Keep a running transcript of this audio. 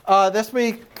This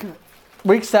week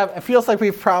 7, it feels like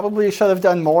we probably should have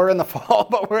done more in the fall,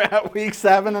 but we're at week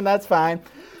 7, and that's fine.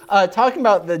 Talking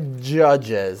about the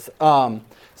judges.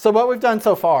 So what we've done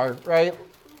so far, right?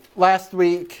 Last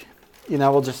week,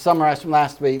 we'll just summarize from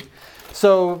last week.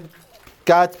 So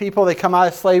God's people, they come out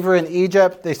of slavery in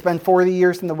Egypt. They spend 40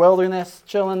 years in the wilderness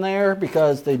chilling there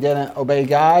because they didn't obey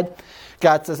God.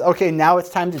 God says, okay, now it's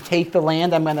time to take the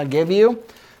land I'm going to give you.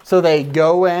 So they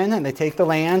go in and they take the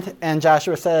land. And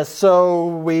Joshua says, so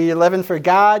we living for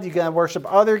God? You're going to worship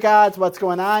other gods? What's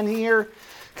going on here?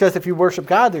 Because if you worship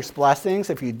God, there's blessings.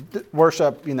 If you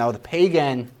worship, the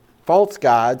pagan false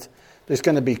gods, there's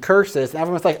going to be curses. And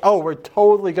everyone's like, oh, we're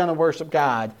totally going to worship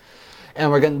God. And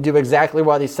we're going to do exactly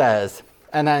what he says.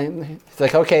 And then he's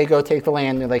like, okay, go take the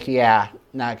land. And they're like, yeah,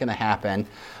 not going to happen.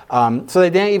 So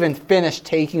they didn't even finish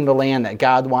taking the land that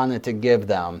God wanted to give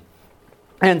them.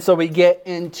 And so we get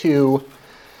into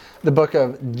the book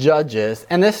of Judges.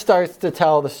 And this starts to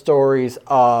tell the stories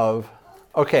of,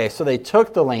 okay, so they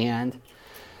took the land.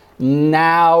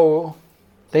 Now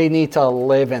they need to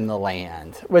live in the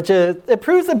land, which it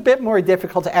proves a bit more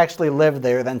difficult to actually live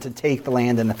there than to take the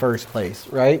land in the first place,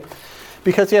 right?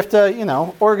 Because you have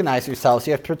to, organize yourselves.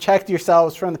 You have to protect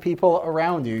yourselves from the people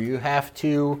around you. You have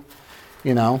to,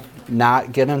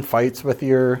 not get in fights with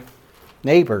your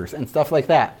neighbors and stuff like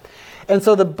that. And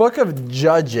so the book of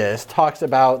Judges talks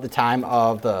about the time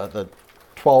of the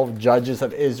 12 judges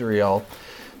of Israel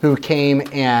who came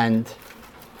and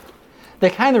they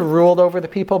kind of ruled over the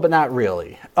people, but not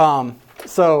really.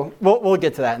 So we'll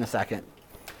get to that in a second.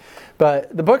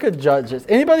 But the book of Judges,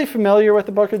 anybody familiar with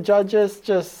the book of Judges?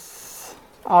 Just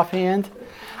offhand?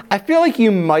 I feel like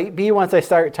you might be once I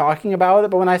start talking about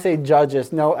it, but when I say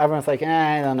Judges, no, everyone's like,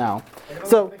 I don't know. I'm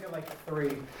so thinking like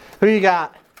 3. Who you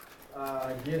got?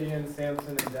 Gideon,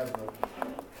 Samson, and Deborah.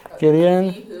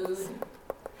 Gideon,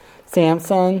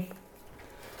 Samson.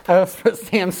 I almost put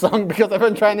Samsung because I've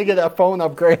been trying to get a phone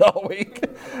upgrade all week.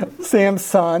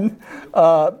 Samson.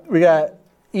 We got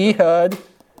Ehud.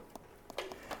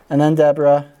 And then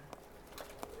Deborah.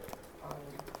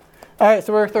 All right,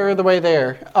 so we're a third of the way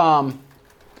there. I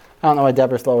don't know why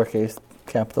Deborah's lowercase,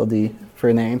 capital D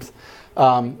for names.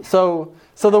 So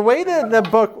the way that the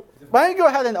book... Why don't you go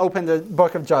ahead and open the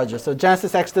book of Judges? So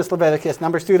Genesis, Exodus, Leviticus,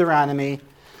 Numbers, Deuteronomy,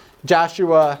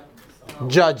 Joshua,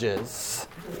 Judges.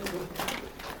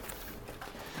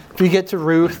 If you get to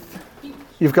Ruth,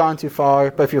 you've gone too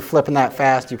far. But if you're flipping that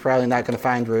fast, you're probably not going to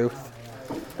find Ruth.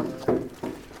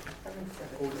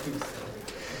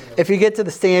 If you get to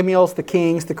the Samuels, the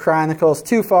Kings, the Chronicles,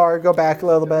 too far, go back a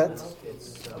little bit.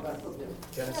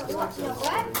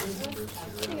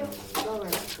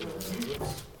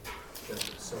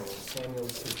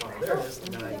 There it is.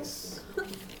 Nice.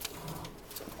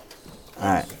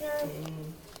 All right.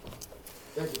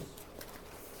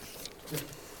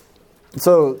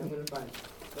 So,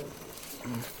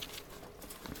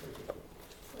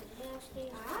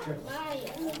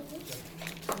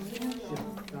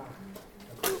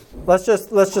 let's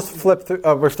just flip through.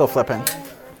 Oh, we're still flipping.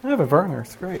 I have a burner.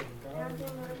 It's great.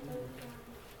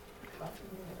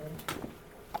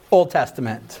 Old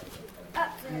Testament.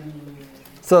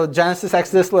 So Genesis,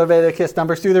 Exodus, Leviticus,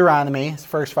 Numbers, Deuteronomy, it's the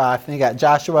first 5. Then you got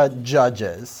Joshua,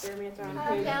 Judges.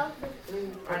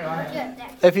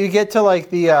 If you get to like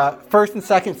the 1st and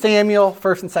 2nd Samuel,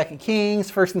 1st and 2nd Kings,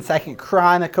 1st and 2nd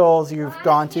Chronicles, you've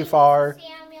gone too far.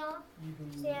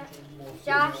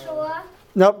 Joshua.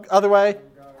 Nope, other way.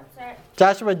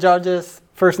 Joshua, Judges,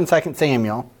 1st and 2nd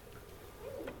Samuel.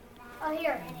 Oh,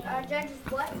 here. Judges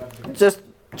what? Just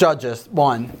Judges,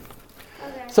 1. Okay.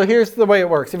 So here's the way it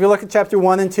works. If you look at chapter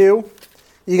 1 and 2,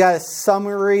 you got a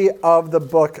summary of the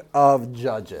book of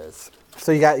Judges.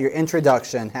 So you got your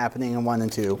introduction happening in 1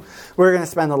 and 2. We're going to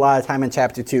spend a lot of time in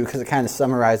chapter 2 because it kind of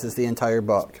summarizes the entire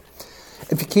book.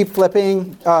 If you keep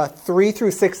flipping 3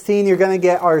 through 16, you're going to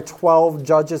get our 12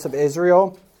 judges of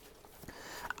Israel.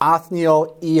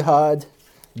 Othniel, Ehud,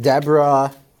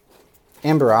 Deborah,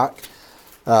 and Barak.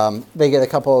 They get a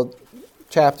couple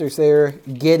chapters there.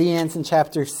 Gideon's in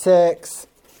chapter 6.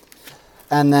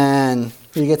 And then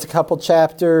you get a couple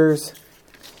chapters.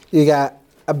 You got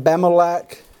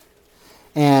Abimelech,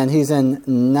 and he's in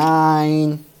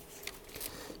 9.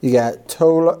 You got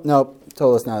Tola. Nope,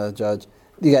 Tola's not a judge.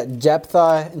 You got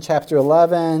Jephthah in chapter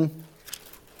 11.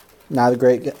 None of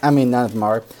them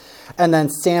are. And then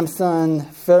Samson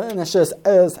finishes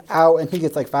out, and he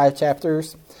gets like 5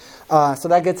 chapters. So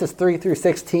that gets us 3 through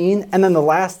 16. And then the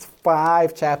last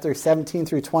 5 chapters, 17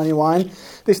 through 21,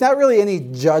 there's not really any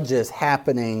judges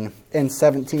happening in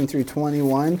 17 through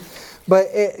 21. But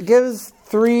it gives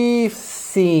 3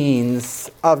 scenes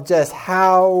of just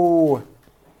how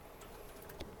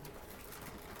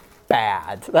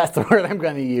bad. That's the word I'm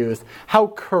going to use. How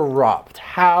corrupt,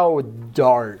 how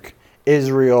dark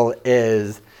Israel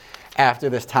is after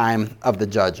this time of the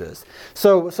judges.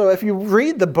 So if you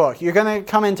read the book, you're going to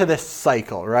come into this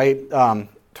cycle, right?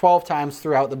 12 times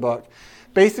throughout the book.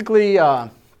 Basically,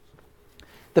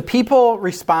 the people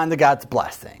respond to God's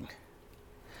blessing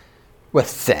with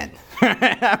sin.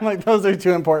 I'm like, those are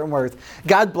two important words.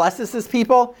 God blesses his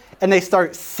people, and they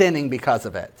start sinning because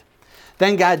of it.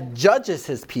 Then God judges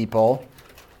his people.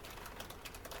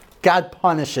 God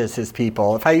punishes his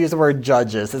people. If I use the word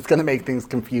judges, it's going to make things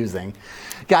confusing.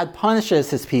 God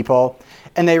punishes his people,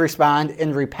 and they respond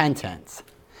in repentance.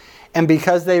 And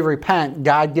because they repent,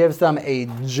 God gives them a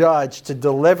judge to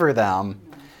deliver them.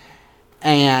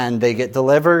 And they get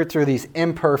delivered through these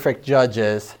imperfect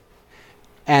judges.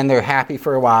 And they're happy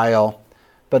for a while.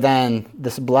 But then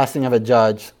this blessing of a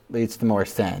judge leads to more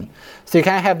sin. So you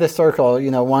kind of have this circle,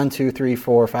 1, 2, 3,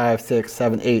 4, 5, 6,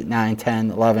 7, 8, 9,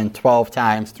 10, 11, 12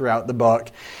 times throughout the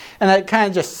book. And it kind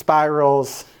of just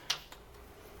spirals,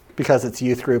 because it's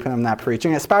youth group and I'm not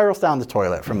preaching, it spirals down the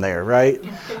toilet from there, right?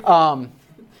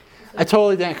 I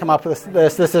totally didn't come up with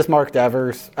this. This is Mark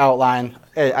Devers' outline.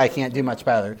 I can't do much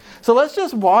better. So let's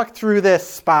just walk through this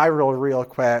spiral real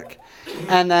quick.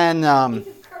 And then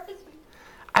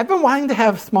I've been wanting to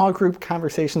have small group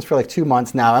conversations for like 2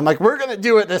 months now. I'm like, we're going to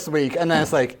do it this week. And then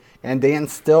it's like, and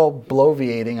Dan's still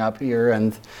bloviating up here.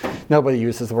 And nobody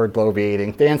uses the word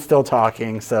bloviating. Dan's still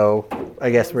talking, so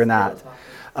I guess we're not.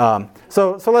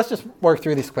 So let's just work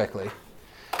through these quickly.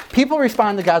 People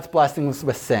respond to God's blessings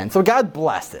with sin. So God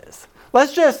blesses.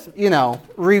 Let's just,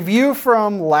 review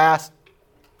from last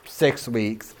 6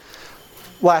 weeks.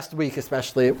 Last week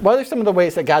especially. What are some of the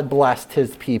ways that God blessed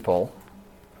his people?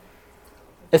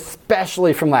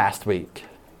 Especially from last week.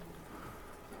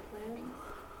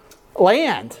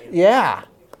 Land. Yeah.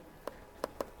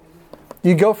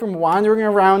 You go from wandering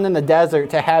around in the desert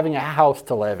to having a house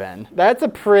to live in. That's a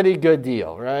pretty good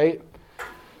deal, right?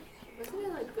 Wasn't it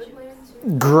like good land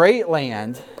too? Great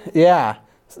land. Yeah.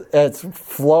 It's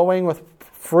flowing with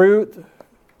fruit.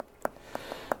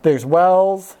 There's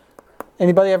wells.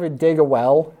 Anybody ever dig a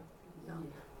well? No.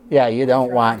 Yeah, you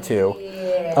don't want to.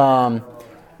 Yeah.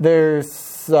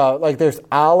 There's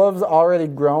olives already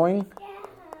growing.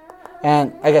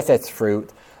 And I guess that's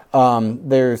fruit.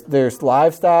 There's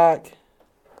livestock.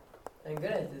 Thank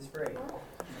goodness it's free.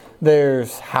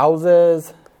 There's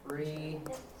houses. Free.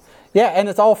 Yeah, and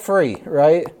it's all free,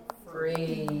 right?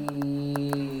 Free.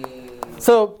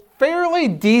 So fairly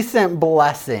decent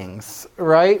blessings,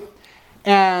 right?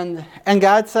 And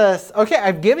God says, okay,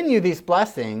 I've given you these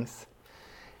blessings.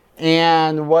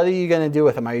 And what are you going to do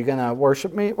with them? Are you going to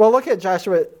worship me? Well, look at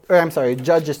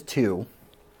Judges 2.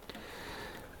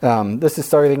 This is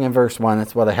starting in verse 1.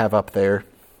 That's what I have up there.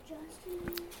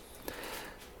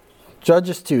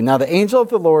 Judges 2. Now the angel of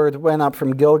the Lord went up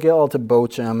from Gilgal to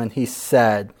Bochim, and he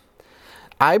said,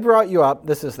 I brought you up.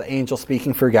 This is the angel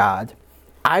speaking for God.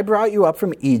 I brought you up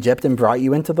from Egypt and brought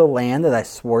you into the land that I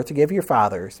swore to give your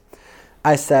fathers.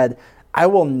 I said, I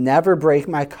will never break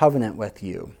my covenant with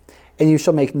you, and you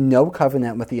shall make no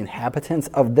covenant with the inhabitants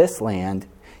of this land.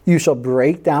 You shall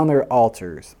break down their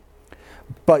altars.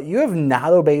 But you have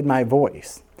not obeyed my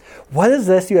voice. What is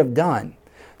this you have done?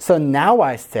 So now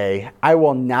I say, I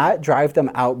will not drive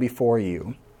them out before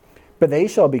you, but they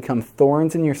shall become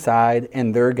thorns in your side,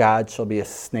 and their God shall be a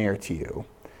snare to you.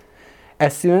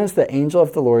 As soon as the angel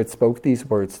of the Lord spoke these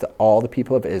words to all the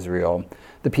people of Israel,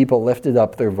 the people lifted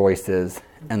up their voices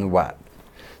and wept.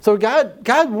 So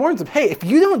God warns them, hey, if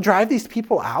you don't drive these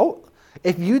people out,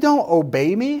 if you don't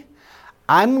obey me,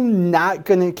 I'm not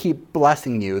going to keep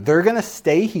blessing you. They're going to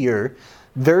stay here.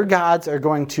 Their gods are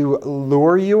going to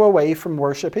lure you away from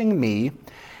worshiping me.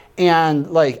 And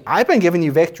I've been giving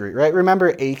you victory, right?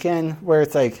 Remember Achan, where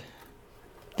it's like,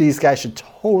 these guys should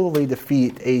totally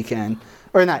defeat Achan.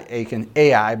 Or not Achan,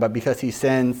 Ai, but because he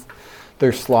sins,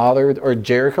 they're slaughtered. Or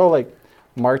Jericho,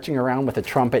 marching around with a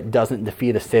trumpet doesn't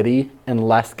defeat a city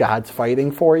unless God's fighting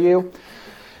for you.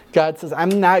 God says,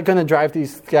 I'm not going to drive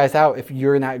these guys out if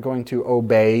you're not going to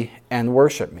obey and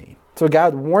worship me. So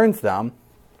God warns them.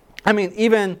 I mean,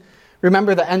 even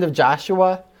remember the end of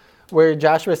Joshua, where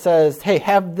Joshua says, hey,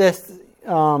 have this,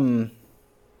 be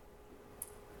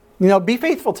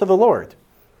faithful to the Lord.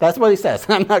 That's what he says.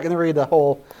 I'm not going to read the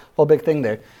whole big thing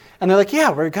there. And they're like,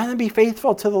 yeah, we're going to be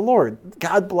faithful to the Lord.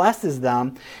 God blesses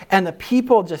them. And the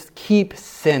people just keep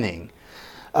sinning.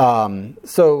 There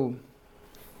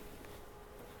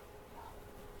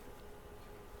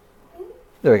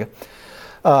we go.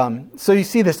 So you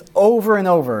see this over and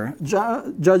over.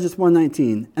 Judges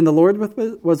 1:19. And the Lord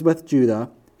was with Judah,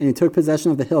 and he took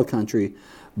possession of the hill country,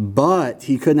 but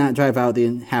he could not drive out the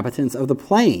inhabitants of the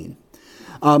plain.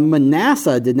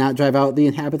 Manasseh did not drive out the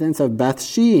inhabitants of Beth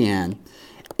Shean.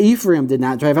 Ephraim did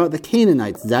not drive out the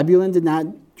Canaanites. Zebulun did not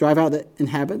drive out the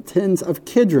inhabitants of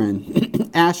Kidron.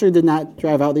 Asher did not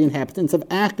drive out the inhabitants of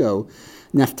Akko.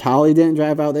 Naphtali didn't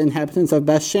drive out the inhabitants of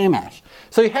Beth Shemesh.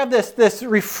 So you have this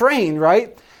refrain,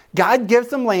 right? God gives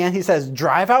them land. He says,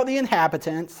 drive out the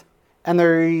inhabitants, and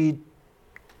they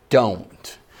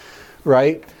don't,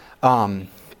 right?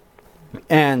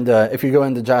 If you go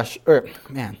into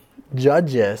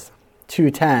Judges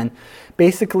 2:10,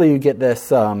 basically you get this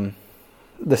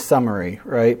the summary,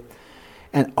 right?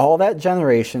 And all that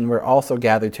generation were also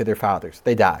gathered to their fathers.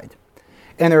 They died.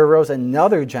 And there arose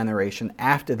another generation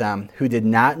after them who did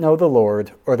not know the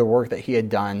Lord or the work that he had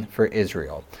done for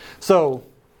Israel. So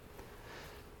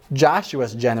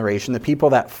Joshua's generation, the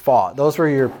people that fought, those were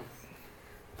your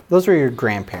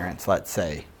grandparents, let's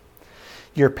say.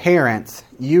 Your parents,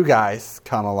 you guys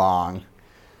come along.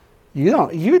 You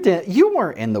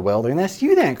weren't in the wilderness.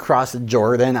 You didn't cross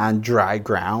Jordan on dry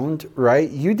ground, right?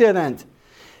 You didn't.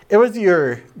 It was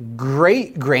your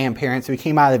great grandparents who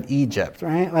came out of Egypt,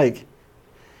 right? Like,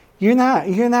 you're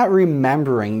not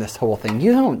remembering this whole thing.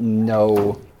 You don't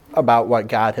know about what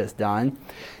God has done.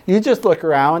 You just look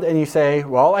around and you say,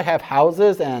 well, I have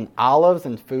houses and olives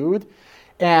and food,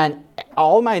 and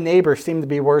all my neighbors seem to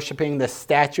be worshiping this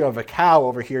statue of a cow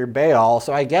over here, Baal,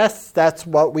 so I guess that's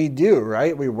what we do,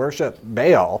 right? We worship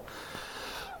Baal.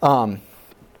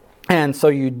 And so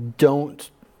you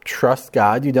don't trust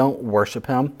God. You don't worship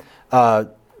him.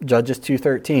 Judges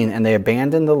 2:13, and they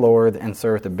abandoned the Lord and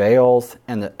served the Baals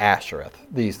and the Ashereth,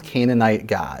 these Canaanite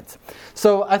gods.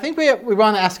 So I think we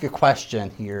want to ask a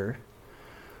question here.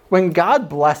 When God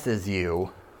blesses you,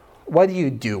 what do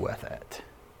you do with it?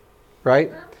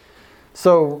 Right?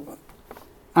 So,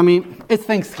 I mean, it's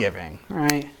Thanksgiving,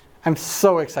 right? I'm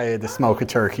so excited to smoke a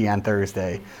turkey on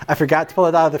Thursday. I forgot to pull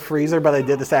it out of the freezer, but I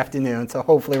did this afternoon, so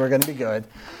hopefully we're going to be good.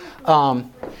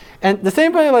 And the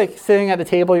same way, like, sitting at the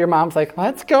table, your mom's like,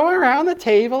 let's go around the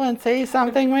table and say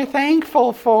something we're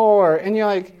thankful for. And you're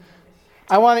like,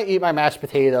 I want to eat my mashed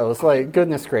potatoes. Like,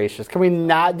 goodness gracious. Can we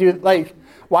not do, like,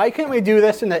 why couldn't we do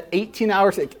this in the 18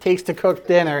 hours it takes to cook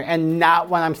dinner and not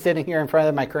when I'm sitting here in front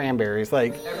of my cranberries?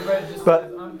 Like, Everybody just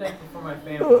says, I'm thankful for my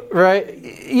family. Right?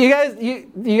 You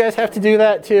guys have to do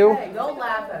that too? Hey, don't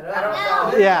laugh at it. I don't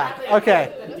know. Yeah,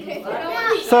 okay.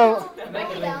 So,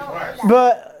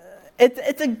 but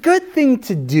it's a good thing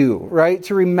to do, right?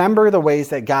 To remember the ways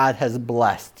that God has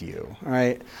blessed you,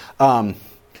 right?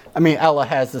 I mean, Ella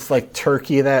has this like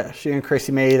turkey that she and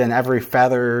Chrissy made, and every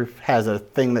feather has a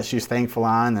thing that she's thankful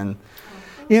on. And,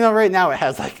 you know, right now it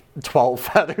has like 12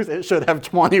 feathers. It should have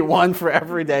 21 for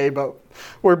every day, but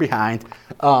we're behind.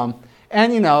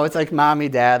 And, you know, it's like mommy,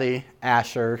 daddy,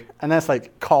 Asher, and that's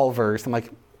like Culver's. I'm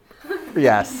like,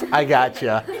 yes, I got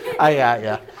you. I got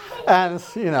you. And,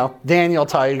 you know, Daniel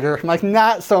Tiger. I'm like,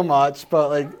 not so much, but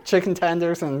like chicken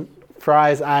tenders and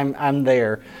fries, I'm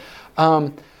there.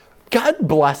 God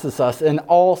blesses us in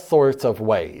all sorts of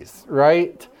ways,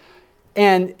 right?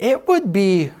 And it would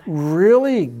be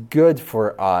really good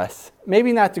for us,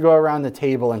 maybe not to go around the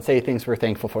table and say things we're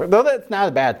thankful for, though that's not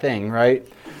a bad thing, right?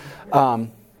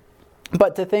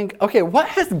 But to think, okay, what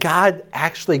has God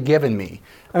actually given me?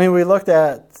 I mean, we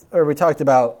talked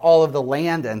about all of the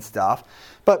land and stuff,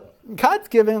 but God's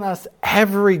given us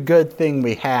every good thing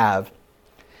we have.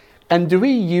 And do we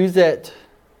use it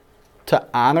to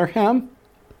honor him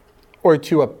or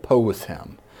to oppose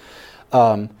him?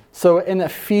 So in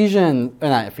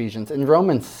in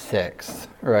Romans 6,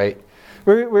 right?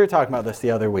 We were talking about this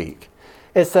the other week.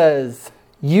 It says,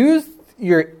 use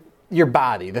your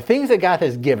body, the things that God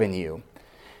has given you,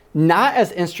 not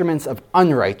as instruments of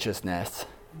unrighteousness,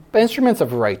 but instruments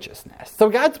of righteousness. So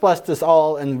God's blessed us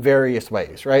all in various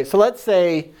ways, right? So let's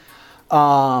say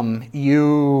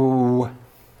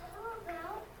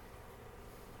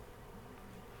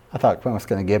I thought Quinn was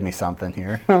going to give me something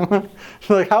here.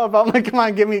 Like, how about, come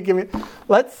on, give me.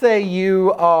 Let's say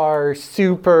you are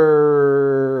super.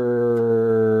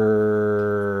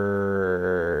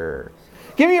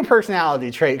 Give me a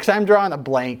personality trait, because I'm drawing a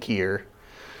blank here.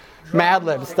 Mad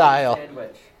Lib style.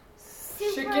 Sandwich.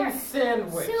 Chicken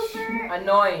sandwich. Super.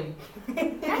 Annoying.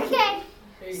 Okay.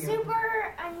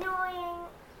 Super annoying.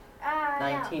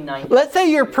 1990. Let's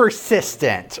say you're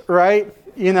persistent, right?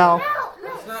 You know.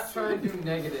 Let's not try and do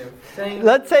negative.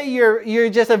 Let's say you're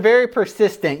just a very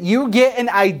persistent. You get an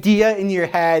idea in your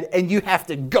head and you have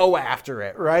to go after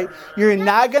it, right? You're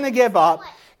not going to give up.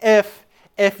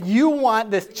 If you want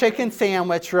this chicken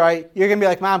sandwich, right, you're going to be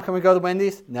like, Mom, can we go to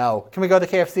Wendy's? No. Can we go to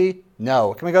KFC?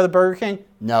 No. Can we go to Burger King?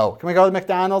 No. Can we go to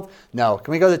McDonald's? No.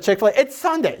 Can we go to Chick-fil-A? It's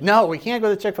Sunday. No, we can't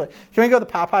go to Chick-fil-A. Can we go to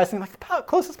Popeyes? And like, the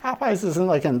closest Popeyes isn't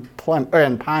like in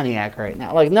Pontiac right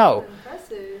now. Like, no.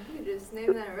 Impressive. You just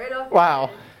named that right off.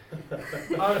 Wow.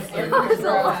 Honestly,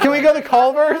 Can we go to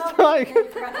Culver's? Like,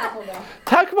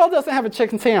 Taco Bell doesn't have a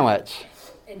chicken sandwich.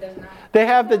 It does not. They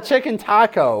have the chicken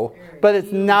taco, but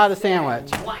it's not a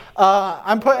sandwich.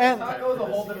 I'm putting, taco is a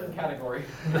whole different category.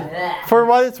 for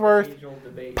what it's worth, Age-old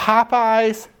debate.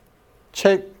 Popeyes,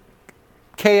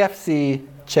 KFC,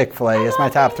 Chick-fil-A is my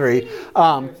top 3.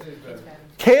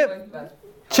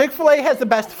 Chick-fil-A has the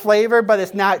best flavor, but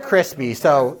it's not crispy.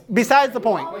 So, besides the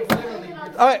point.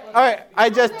 All right. I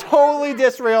just totally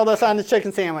disrailed us on the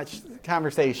chicken sandwich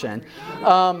conversation.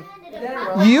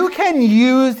 You can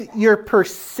use your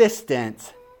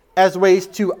persistence as ways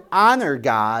to honor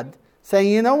God, saying,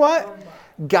 you know what?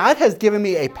 God has given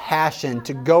me a passion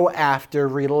to go after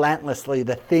relentlessly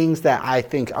the things that I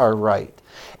think are right.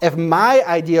 If my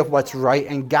idea of what's right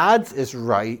and God's is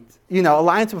right,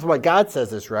 aligns with what God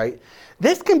says is right,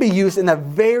 this can be used in a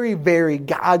very, very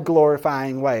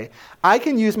God-glorifying way. I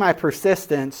can use my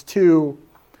persistence to,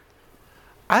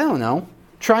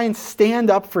 try and stand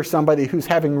up for somebody who's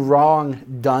having wrong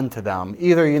done to them.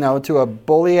 Either, to a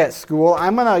bully at school.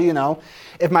 I'm going to,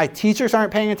 if my teachers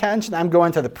aren't paying attention, I'm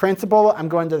going to the principal, I'm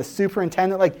going to the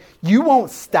superintendent. Like, you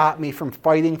won't stop me from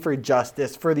fighting for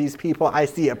justice for these people I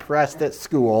see oppressed at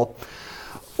school.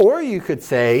 Or you could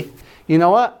say, you know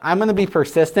what? I'm going to be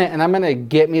persistent and I'm going to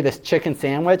get me this chicken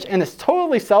sandwich. And it's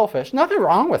totally selfish. Nothing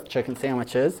wrong with chicken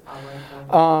sandwiches.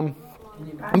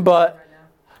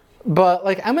 But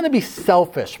like, I'm going to be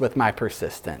selfish with my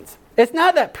persistence. It's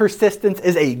not that persistence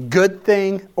is a good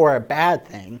thing or a bad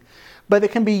thing, but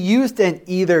it can be used in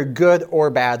either good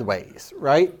or bad ways,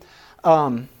 right?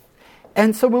 And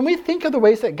so when we think of the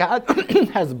ways that God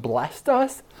has blessed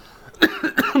us,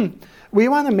 we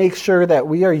want to make sure that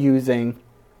we are using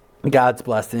God's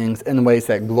blessings in ways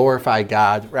that glorify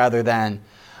God rather than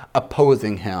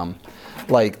opposing Him.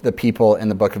 Like the people in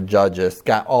the book of Judges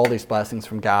got all these blessings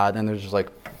from God, and they're just like,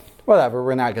 whatever,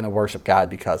 we're not going to worship God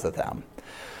because of them.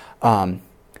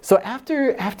 So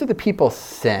after the people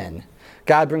sin,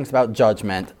 God brings about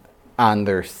judgment on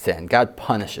their sin. God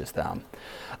punishes them.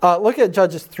 Look at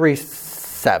Judges 3,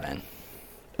 7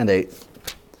 and 8.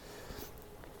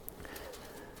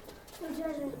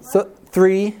 So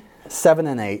 3, 7,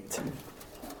 and 8.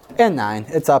 And 9.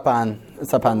 It's up on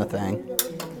the thing.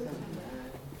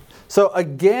 So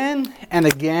again and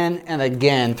again and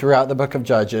again throughout the book of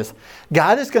Judges,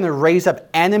 God is going to raise up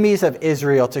enemies of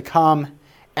Israel to come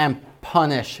and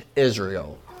punish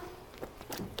Israel.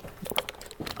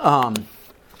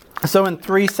 So in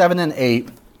 3, 7, and 8,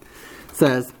 it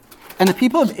says, "And the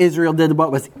people of Israel did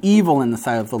what was evil in the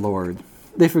sight of the Lord.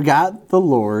 They forgot the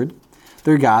Lord,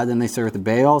 their God, and they served the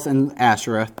Baals and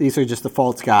Asherah." These are just the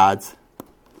false gods.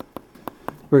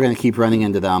 We're going to keep running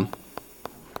into them.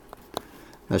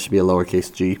 That should be a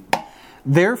lowercase g.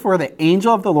 "Therefore the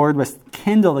angel of the Lord was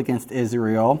kindled against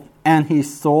Israel, and he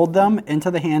sold them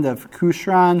into the hand of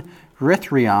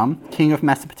Cushan-Rithraim, king of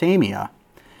Mesopotamia.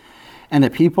 And the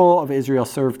people of Israel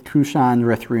served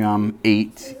Cushan-Rithraim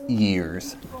 8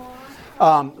 years."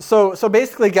 So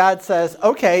basically God says,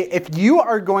 okay, if you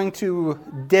are going to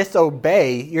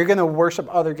disobey, you're going to worship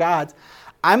other gods,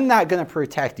 I'm not going to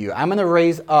protect you. I'm going to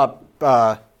raise up,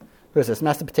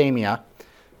 Mesopotamia.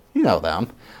 You know them.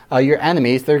 Your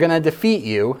enemies, they're going to defeat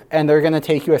you, and they're going to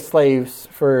take you as slaves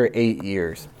for 8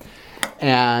 years.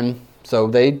 And so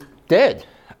they did.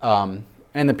 And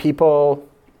the people,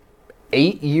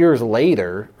 8 years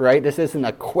later, right, this isn't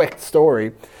a quick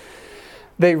story,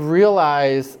 they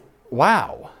realize,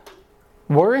 wow,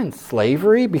 we're in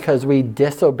slavery because we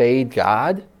disobeyed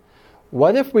God?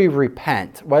 What if we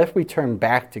repent? What if we turn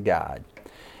back to God?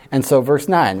 And so verse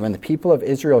 9, "When the people of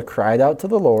Israel cried out to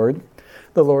the Lord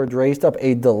raised up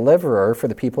a deliverer for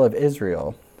the people of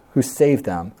Israel, who saved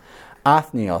them,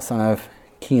 Othniel, son of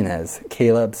Kenaz,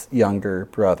 Caleb's younger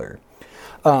brother."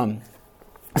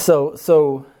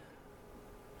 So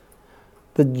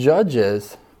the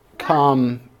judges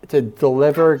come to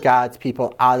deliver God's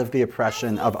people out of the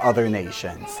oppression of other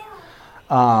nations.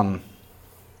 We're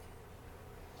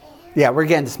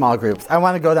getting to small groups. I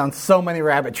want to go down so many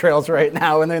rabbit trails right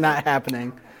now, and they're not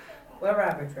happening. What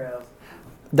rabbit trails?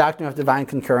 Doctrine of divine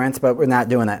concurrence, but we're not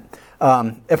doing it.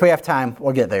 If we have time,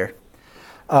 we'll get there.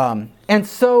 And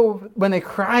so when they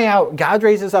cry out, God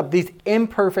raises up these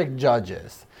imperfect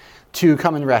judges to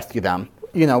come and rescue them.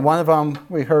 One of them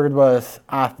we heard was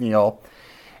Othniel.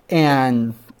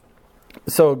 And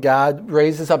so God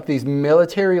raises up these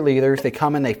military leaders. They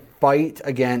come and they fight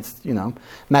against,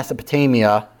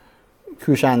 Mesopotamia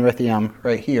Cushan-Rithim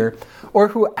right here, or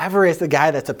whoever is the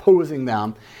guy that's opposing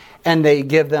them, and they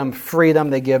give them freedom,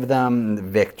 they give them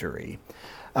victory.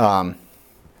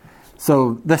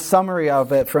 So the summary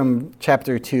of it from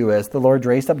chapter 2 is, the Lord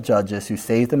raised up judges who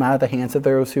saved them out of the hands of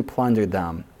those who plundered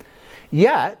them.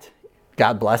 Yet,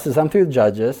 God blesses them through the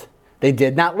judges. They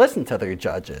did not listen to their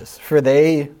judges, for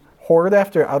they whored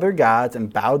after other gods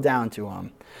and bowed down to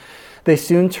them. They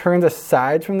soon turned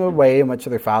aside from the way in which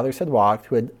their fathers had walked,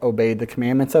 who had obeyed the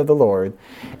commandments of the Lord,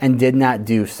 and did not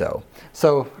do so.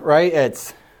 So, right,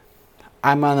 it's,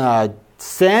 I'm going to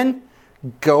sin,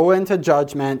 go into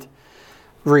judgment,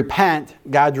 repent.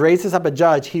 God raises up a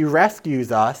judge. He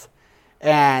rescues us.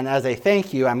 And as a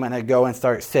thank you, I'm going to go and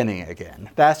start sinning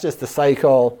again. That's just the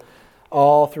cycle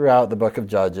all throughout the book of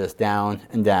Judges, down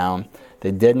and down.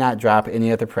 They did not drop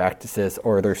any of their practices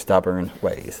or their stubborn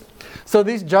ways. So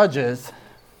these judges,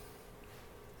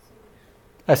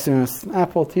 as soon as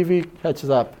Apple TV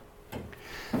catches up,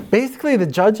 basically the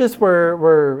judges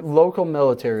were local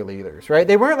military leaders, right?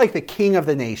 They weren't like the king of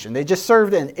the nation. They just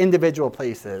served in individual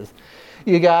places.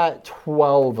 You got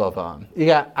 12 of them. You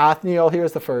got Othniel,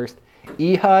 here's the first.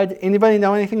 Ehud. Anybody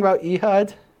know anything about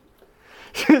Ehud?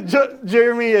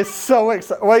 Jeremy is so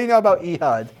excited. What do you know about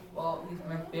Ehud? Well, he's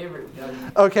my favorite judge.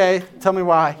 Okay, tell me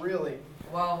why. Really?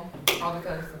 Well, probably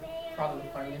because he's probably the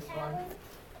funniest one.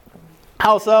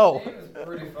 How so? He was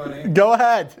pretty funny. Go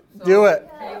ahead. So, Do it.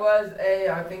 He was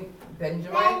I think,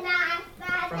 Benjamin from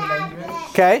Benjamin.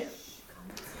 Okay.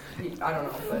 I don't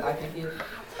know, but I think he is.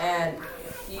 And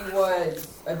he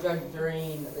was a judge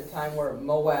during the time where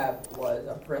Moab was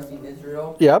oppressing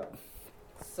Israel. Yep.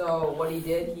 So what he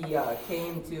did, he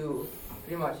came to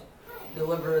pretty much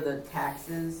deliver the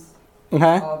taxes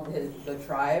Okay. of the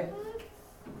tribe.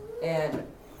 And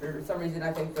for some reason,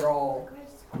 I think they're all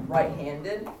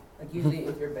right-handed. Like usually,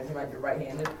 if you're Benjamin, you're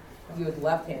right-handed. He was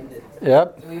left-handed.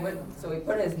 Yep. So he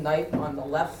put his knife on the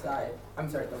left side. I'm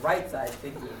sorry, the right side,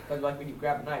 thinking because like when you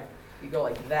grab a knife, you go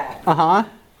like that. Uh-huh.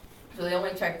 So they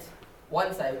only checked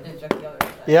one side, but didn't check the other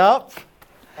side. Yep.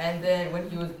 And then when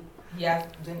he was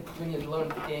alone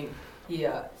with the king, he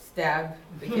stabbed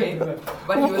the king.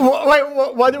 But he was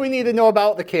Wait, what do we need to know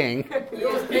about the king? he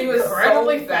was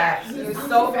so fat. He was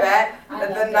so fat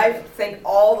that the knife sank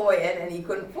all the way in and he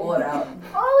couldn't pull it out.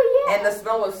 Oh, yeah. And the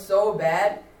smell was so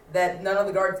bad that none of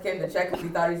the guards came to check because he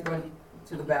thought he was going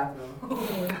to the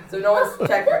bathroom. So no one's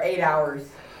checked for 8 hours.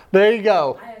 There you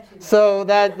go. So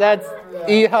that's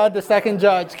Ehud, the second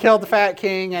judge, killed the fat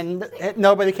king, and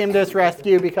nobody came to his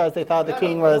rescue because they thought the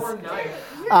king was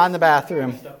on the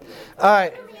bathroom. All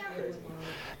right.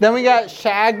 Then we got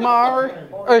Shamgar.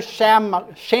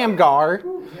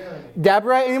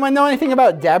 Deborah. Anyone know anything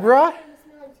about Deborah?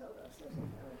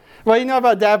 What do you know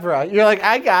about Deborah? You're like,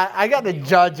 I got the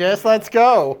judges. Let's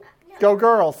go. Go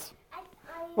girls.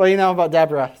 What do you know about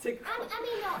Deborah?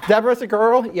 Deborah's a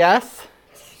girl? Yes.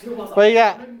 What do you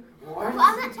got? Well, I'm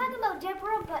not talking about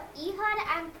Deborah, but Ehud,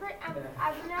 I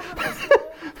remember Miss Millie.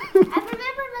 I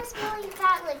remember Miss Millie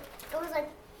thought like it was like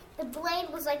the blade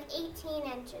was like 18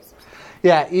 inches or something.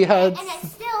 Yeah, Ehud. And it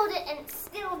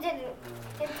still didn't.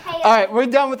 All right, we're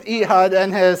done with Ehud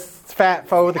and his fat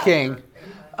foe, the king.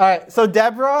 All right, so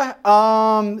Deborah,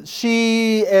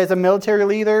 she is a military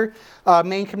leader.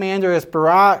 Main commander is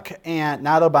Barak, and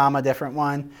not Obama, different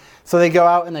one. So they go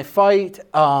out and they fight.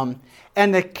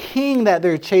 And the king that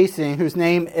they're chasing, whose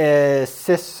name is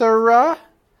Sisera,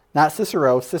 not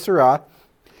Cicero, Sisera,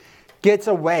 gets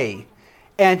away.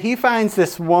 And he finds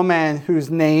this woman whose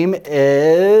name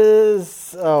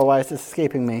is... Oh, why is this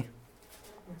escaping me?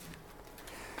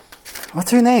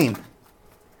 What's her name?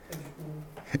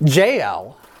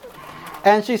 Jael.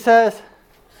 And she says,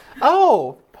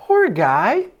 oh, poor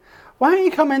guy. Why don't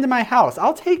you come into my house?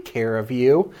 I'll take care of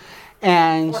you.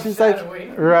 And she's like,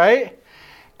 right?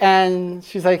 And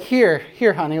she's like, here,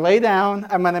 honey, lay down.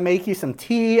 I'm going to make you some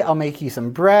tea. I'll make you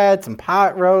some bread, some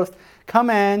pot roast.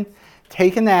 Come in,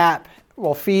 take a nap.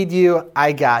 We'll feed you.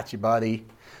 I got you, buddy.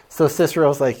 So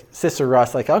Sisera's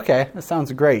like, okay, that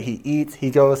sounds great. He eats,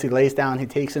 he goes, he lays down, he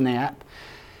takes a nap.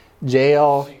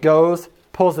 Jael goes,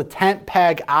 pulls a tent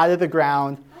peg out of the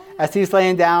ground. As he's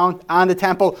laying down on the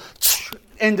temple,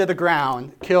 into the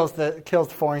ground, kills the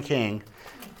foreign king.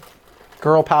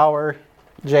 Girl power.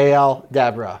 Jael,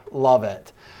 Deborah. Love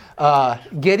it.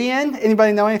 Gideon,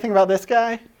 anybody know anything about this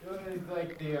guy?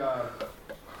 Like the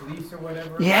police or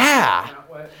whatever? Yeah.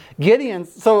 Gideon.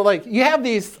 So, like, you have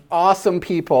these awesome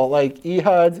people, like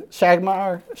Ehud,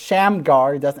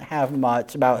 Shamgar doesn't have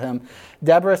much about him.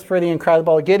 Deborah's pretty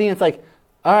incredible. Gideon's like,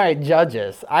 all right,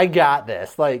 judges, I got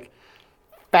this. Like,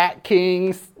 fat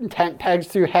kings, tent pegs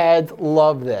through heads,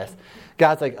 love this.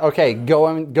 God's like, okay, go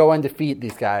and defeat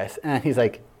these guys. And he's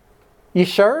like, you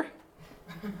sure?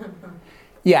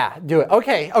 Yeah, do it.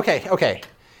 Okay.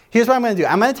 Here's what I'm going to do.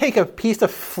 I'm going to take a piece of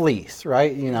fleece,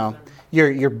 right? You know,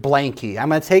 your blankie. I'm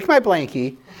going to take my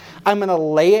blankie. I'm going to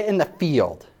lay it in the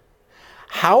field.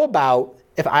 How about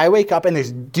if I wake up and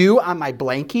there's dew on my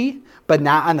blankie, but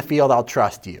not on the field, I'll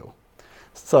trust you.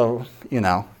 So, you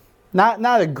know,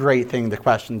 not a great thing to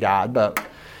question God, but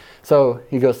so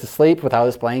he goes to sleep without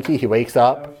his blankie. He wakes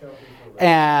up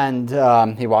and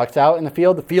he walks out in the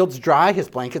field. The field's dry. His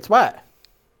blanket's wet.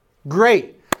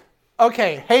 Great.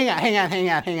 Okay, hang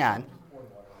on.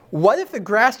 What if the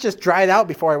grass just dried out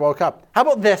before I woke up? How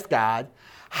about this, God?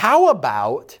 How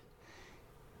about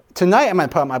tonight I'm going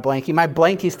to put on my blankie. My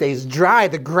blankie stays dry.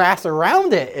 The grass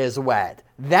around it is wet.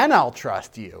 Then I'll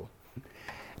trust you.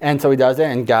 And so he does it,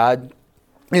 and God,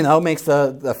 you know, makes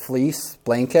the fleece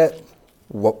blanket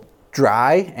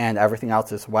dry, and everything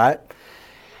else is wet.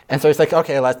 And so he's like,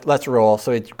 okay, let's roll.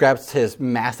 So he grabs his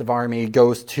massive army,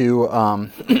 goes to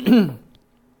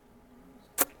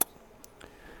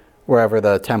wherever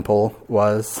the temple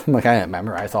was. Like, I didn't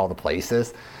memorize all the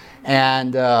places.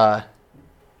 And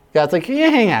God's like, yeah,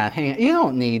 hang on. You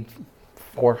don't need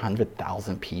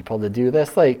 400,000 people to do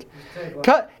this. Like,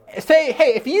 say,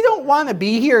 hey, if you don't want to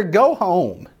be here, go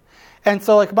home. And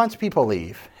so, like, a bunch of people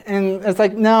leave. And it's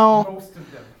like, no. Most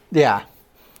of them. Yeah.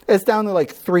 It's down to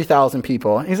like 3,000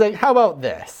 people. He's like, how about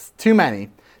this? Too many.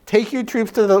 Take your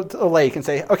troops to the lake and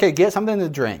say, okay, get something to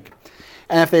drink.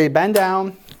 And if they bend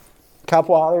down, cup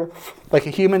water, like a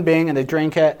human being, and they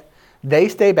drink it, they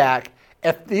stay back.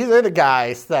 If these are the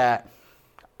guys that,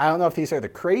 I don't know if these are the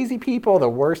crazy people, the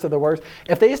worst of the worst,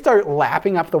 if they start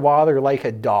lapping up the water like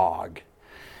a dog,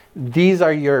 these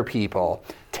are your people.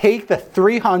 Take the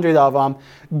 300 of them,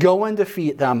 go and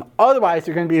defeat them. Otherwise,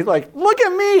 you're going to be like, look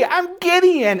at me, I'm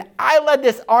Gideon. I led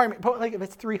this army. But like, if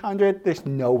it's 300, there's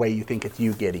no way you think it's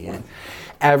you, Gideon.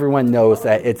 Everyone knows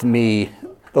that it's me,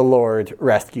 the Lord,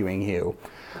 rescuing you.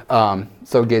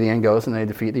 So Gideon goes and they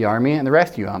defeat the army and they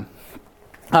rescue him.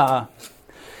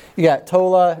 You got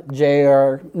Tola,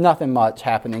 Jair, nothing much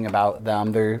happening about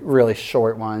them. They're really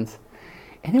short ones.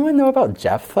 Anyone know about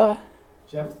Jephthah?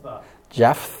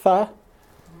 Jephthah?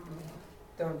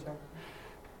 Don't jump.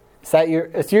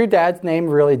 Is your dad's name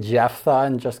really Jephthah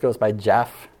and just goes by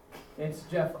Jeff? It's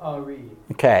Jeff Ari.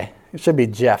 Okay, it should be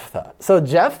Jephthah. So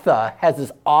Jephthah has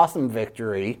this awesome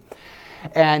victory.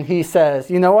 And he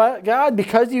says, you know what, God,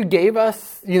 because you gave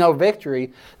us,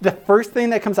 victory, the first thing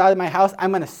that comes out of my house,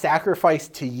 I'm going to sacrifice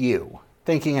to you,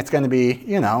 thinking it's going to be,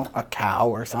 a cow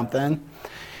or something.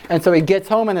 And so he gets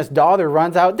home and his daughter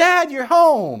runs out, Dad, you're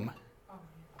home.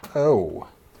 Oh.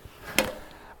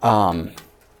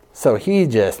 So he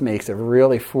just makes a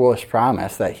really foolish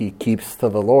promise that he keeps to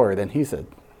the Lord, and he's a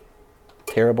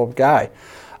terrible guy.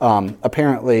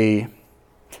 Apparently,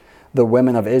 the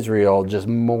women of Israel just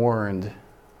mourned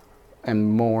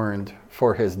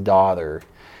for his daughter.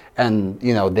 And,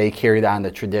 they carried on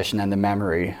the tradition and the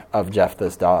memory of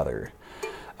Jephthah's daughter.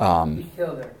 He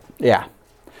killed her. Yeah.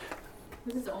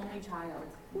 This is his only child.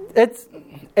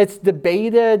 It's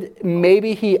debated.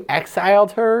 Maybe he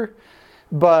exiled her,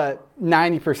 but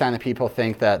 90% of people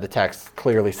think that the text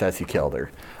clearly says he killed her.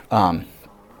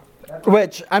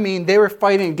 Which, they were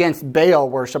fighting against Baal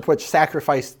worship, which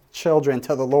sacrificed children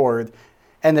to the Lord.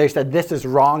 And they said, this is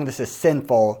wrong, this is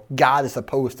sinful, God is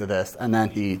opposed to this. And then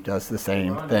he does the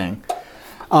same thing.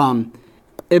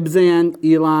 Ibzan,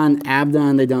 Elon,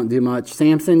 Abdon, they don't do much.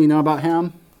 Samson, you know about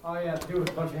him? Oh yeah, dude with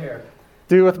a bunch of hair.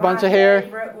 Dude with a bunch of hair?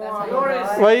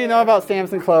 What do you know about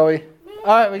Samson, Chloe?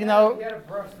 All right, He had a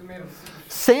brush that made him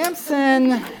Samson...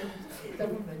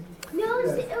 No, it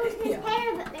was his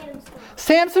hair that made him strong.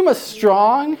 Samson was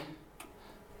strong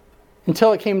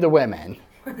until it came to women.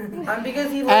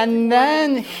 Because And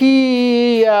then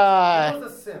he was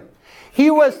a simp. he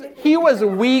was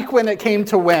weak when it came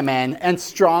to women and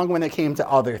strong when it came to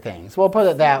other things. We'll put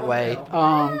it that way.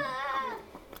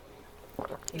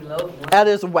 At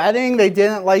his wedding, they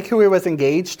didn't like who he was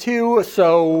engaged to,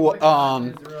 so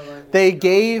they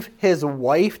gave his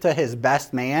wife to his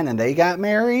best man, and they got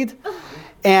married.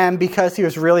 And because he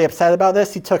was really upset about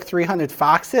this, he took 300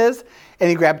 foxes, and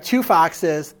he grabbed 2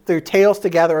 foxes, their tails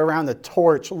together around a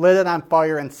torch, lit it on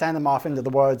fire, and sent them off into the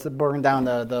woods to burn down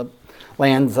the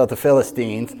lands of the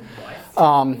Philistines.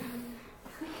 What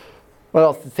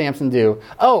else did Samson do?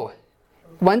 Oh,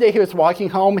 one day he was walking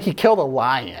home, he killed a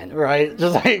lion, right?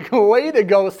 Just like, way to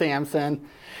go, Samson.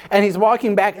 And he's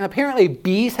walking back, and apparently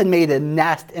bees had made a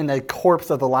nest in the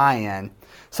corpse of the lion.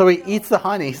 So he eats the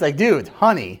honey. He's like, dude,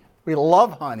 honey. We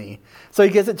love honey. So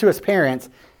he gives it to his parents.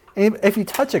 And if you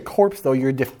touch a corpse, though,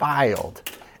 you're defiled.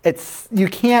 You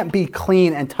can't be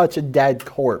clean and touch a dead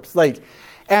corpse.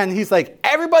 And he's like,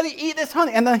 everybody eat this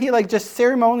honey. And then he just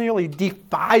ceremonially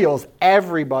defiles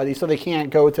everybody so they can't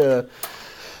go to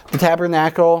the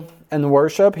tabernacle and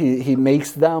worship. He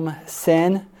makes them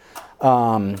sin.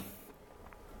 Didn't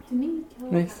he kill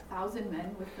 1,000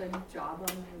 men with the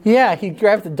jawbone? Yeah, he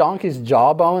grabs the donkey's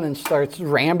jawbone and starts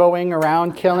Ramboing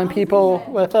around, killing people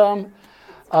with them.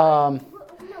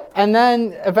 And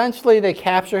then eventually they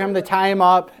capture him, they tie him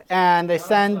up, and they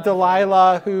send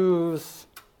Delilah, who's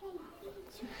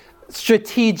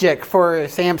strategic for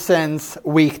Samson's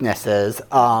weaknesses. Is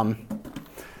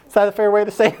that a fair way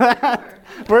to say that?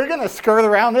 We're going to skirt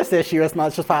around this issue as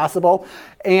much as possible.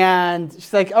 And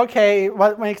she's like, okay,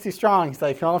 what makes you strong? He's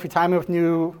like, well, if you tie me with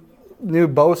new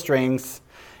bowstrings,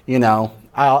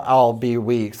 I'll be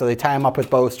weak. So they tie him up with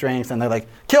bowstrings, and they're like,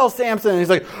 kill Samson. And he's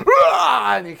like,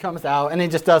 "Rah!" And he comes out, and he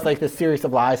just does this series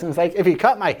of lies. And it's like, if you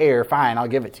cut my hair, fine, I'll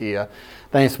give it to you.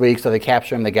 Then he's weak, so they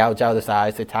capture him, they gouge out his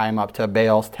eyes, they tie him up to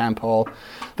Baal's temple.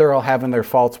 They're all having their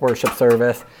false worship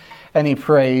service. And he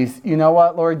prays, you know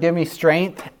what, Lord, give me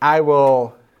strength. I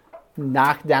will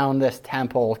knock down this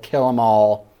temple, kill them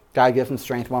all. God gives him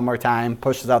strength one more time,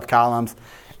 pushes out the columns.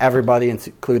 Everybody,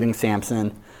 including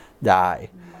Samson, die.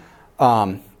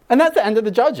 And that's the end of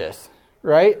the Judges,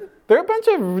 right? They're a bunch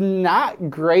of not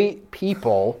great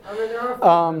people. I mean, there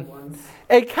are good ones.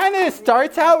 It kind of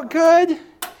starts out good,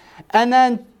 and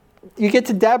then you get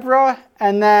to Deborah,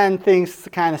 and then things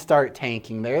kind of start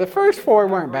tanking there. The first 4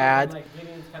 weren't bad.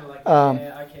 Gideon's kind of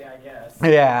okay, I guess.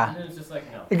 Yeah. And then it's just no.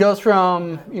 It goes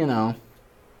from,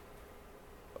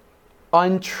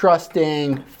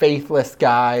 untrusting, faithless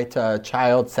guy to a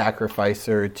child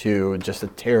sacrificer to just a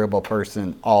terrible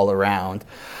person all around.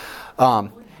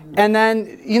 And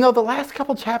then, the last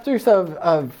couple chapters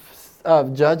of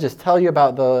Judges tell you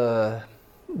about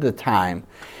the time.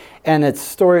 And it's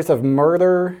stories of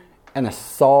murder and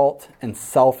assault and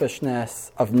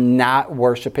selfishness, of not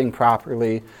worshiping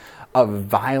properly, of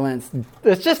violence.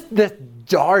 It's just this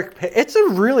dark. It's a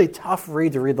really tough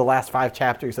read to read the last 5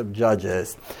 chapters of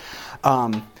Judges,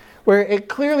 where it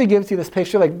clearly gives you this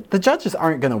picture the judges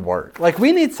aren't going to work.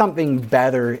 We need something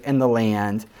better in the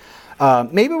land.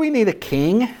 Maybe we need a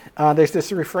king. There's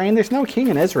this refrain, there's no king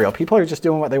in Israel. People are just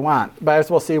doing what they want. But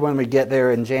as we'll see when we get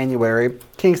there in January,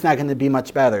 king's not going to be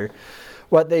much better.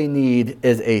 What they need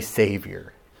is a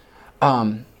savior.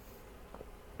 All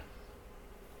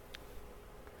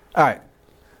right.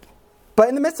 But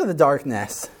in the midst of the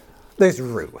darkness, there's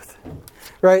Ruth.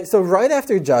 Right? So right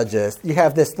after Judges, you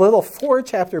have this little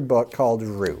 4-chapter book called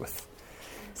Ruth.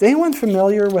 Is anyone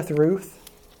familiar with Ruth?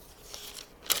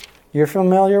 You're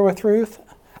familiar with Ruth?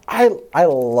 I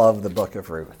love the book of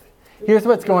Ruth. Here's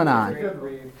what's going on.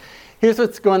 Here's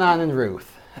what's going on in Ruth.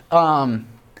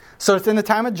 So it's in the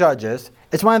time of Judges.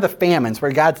 It's one of the famines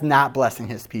where God's not blessing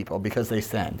his people because they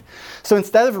sinned. So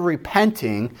instead of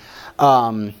repenting,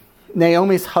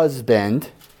 Naomi's husband,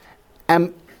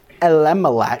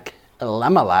 Elimelech,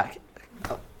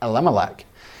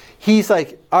 he's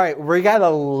like, all right, we got to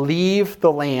leave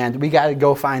the land. We got to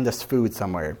go find us food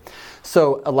somewhere.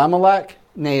 So Elimelech,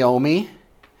 Naomi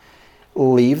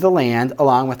leave the land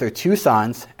along with their 2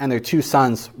 sons and their 2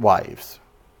 sons' wives.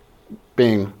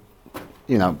 Being,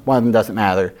 one of them doesn't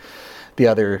matter. The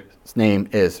other's name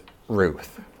is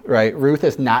Ruth, right? Ruth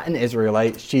is not an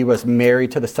Israelite. She was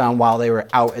married to the son while they were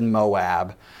out in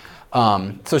Moab.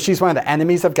 So she's one of the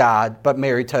enemies of God, but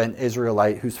married to an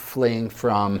Israelite who's fleeing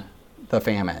from the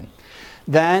famine.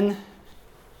 Then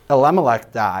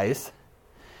Elimelech dies,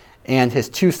 and his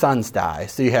 2 sons die.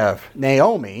 So you have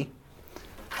Naomi,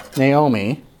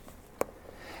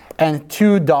 and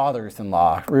 2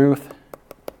 daughters-in-law, Ruth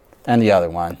and the other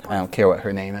one. I don't care what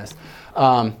her name is.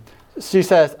 She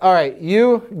says, all right,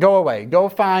 you go away. Go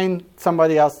find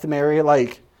somebody else to marry.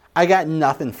 I got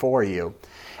nothing for you.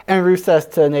 And Ruth says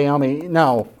to Naomi,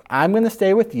 no, I'm going to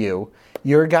stay with you.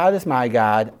 Your God is my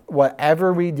God.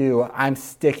 Whatever we do, I'm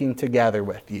sticking together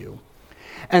with you.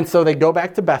 And so they go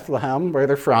back to Bethlehem, where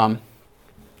they're from.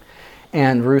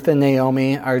 And Ruth and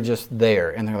Naomi are just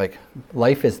there. And they're like,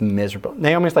 life is miserable.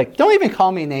 Naomi's like, don't even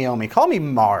call me Naomi. Call me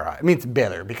Mara. It means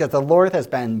bitter, because the Lord has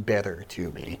been bitter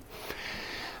to me.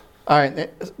 All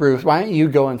right, Ruth, why don't you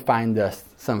go and find us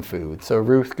some food? So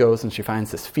Ruth goes and she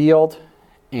finds this field.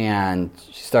 And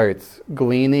she starts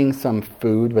gleaning some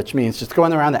food, which means just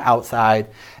going around the outside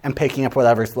and picking up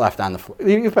whatever's left on the floor.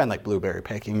 You've been blueberry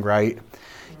picking, right?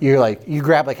 You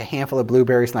grab a handful of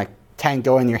blueberries and 10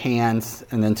 go in your hands,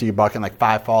 and then to your bucket, and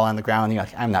 5 fall on the ground. And you're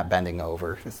like, I'm not bending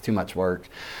over. It's too much work.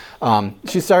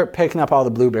 She started picking up all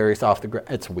the blueberries off the ground.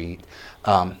 It's wheat.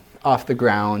 off the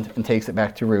ground and takes it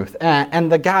back to Ruth.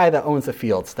 And the guy that owns the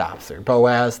field stops her.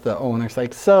 Boaz, the owner's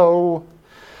like, so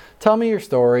tell me your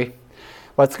story.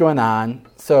 What's going on?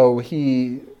 So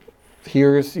he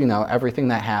hears, everything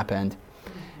that happened.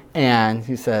 And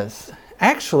he says,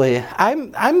 actually,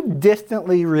 I'm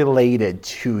distantly related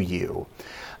to you.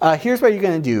 Here's what you're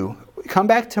going to do. Come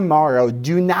back tomorrow.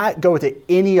 Do not go to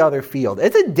any other field.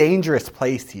 It's a dangerous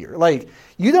place here. Like,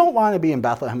 you don't want to be in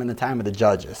Bethlehem in the time of the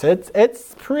judges.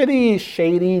 It's pretty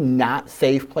shady, not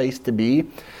safe place to be,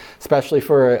 especially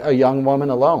for a young woman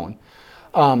alone.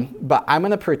 But I'm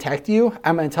going to protect you.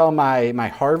 I'm going to tell my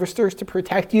harvesters to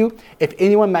protect you. If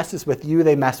anyone messes with you,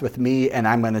 they mess with me, and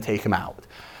I'm going to take them out.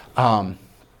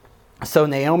 So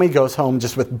Naomi goes home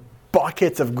just with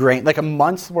buckets of grain, like a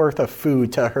month's worth of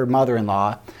food to her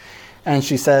mother-in-law. And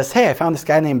she says, hey, I found this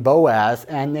guy named Boaz.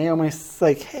 And Naomi's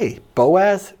like, hey,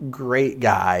 Boaz, great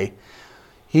guy.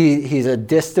 He's a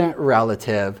distant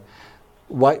relative.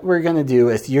 What we're going to do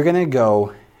is you're going to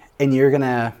go and you're going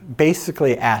to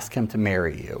basically ask him to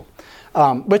marry you.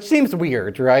 Which seems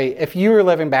weird, right? If you were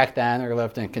living back then or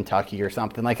lived in Kentucky or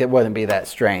something, like it wouldn't be that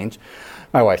strange.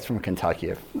 My wife's from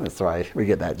Kentucky. That's why we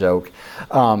get that joke.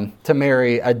 To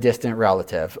marry a distant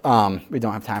relative. We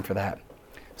don't have time for that.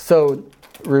 So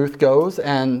Ruth goes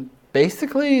and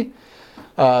basically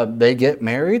they get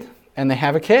married and they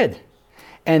have a kid.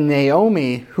 And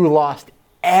Naomi, who lost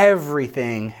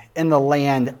everything in the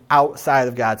land outside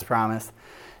of God's promise,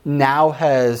 now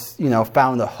has,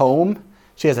 found a home.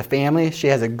 She has a family. She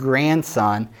has a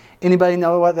grandson. Anybody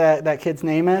know what that kid's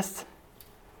name is?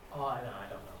 Oh, I don't know.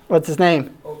 What's his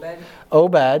name? Obed.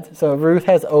 Obed. So Ruth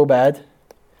has Obed.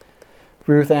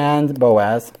 Ruth and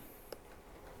Boaz.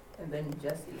 And then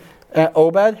Jesse.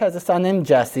 Obed has a son named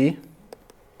Jesse.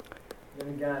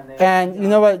 And you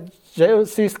know what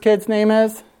Jesse's kid's name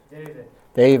is?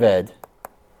 David.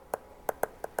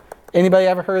 Anybody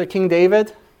ever heard of King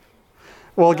David?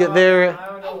 We'll get there. I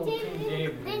don't know King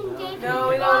David. No,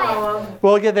 we don't know him.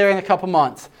 We'll get there in a couple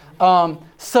months.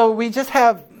 So we just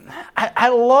have, I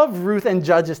love Ruth and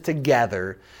Judges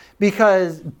together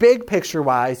because big picture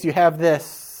wise, you have this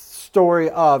story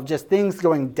of just things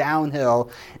going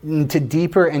downhill into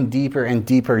deeper and deeper and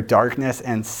deeper darkness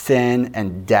and sin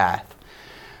and death.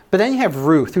 But then you have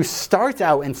Ruth, who starts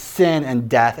out in sin and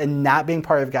death and not being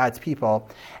part of God's people.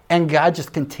 And God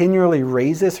just continually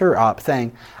raises her up,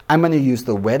 saying, I'm going to use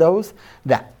the widows,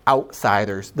 the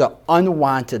outsiders, the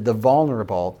unwanted, the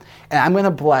vulnerable, and I'm going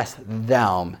to bless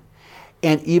them.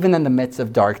 And even in the midst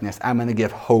of darkness, I'm going to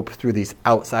give hope through these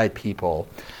outside people,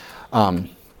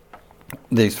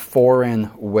 these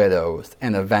foreign widows.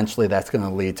 And eventually that's going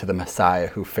to lead to the Messiah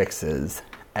who fixes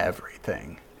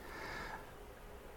everything.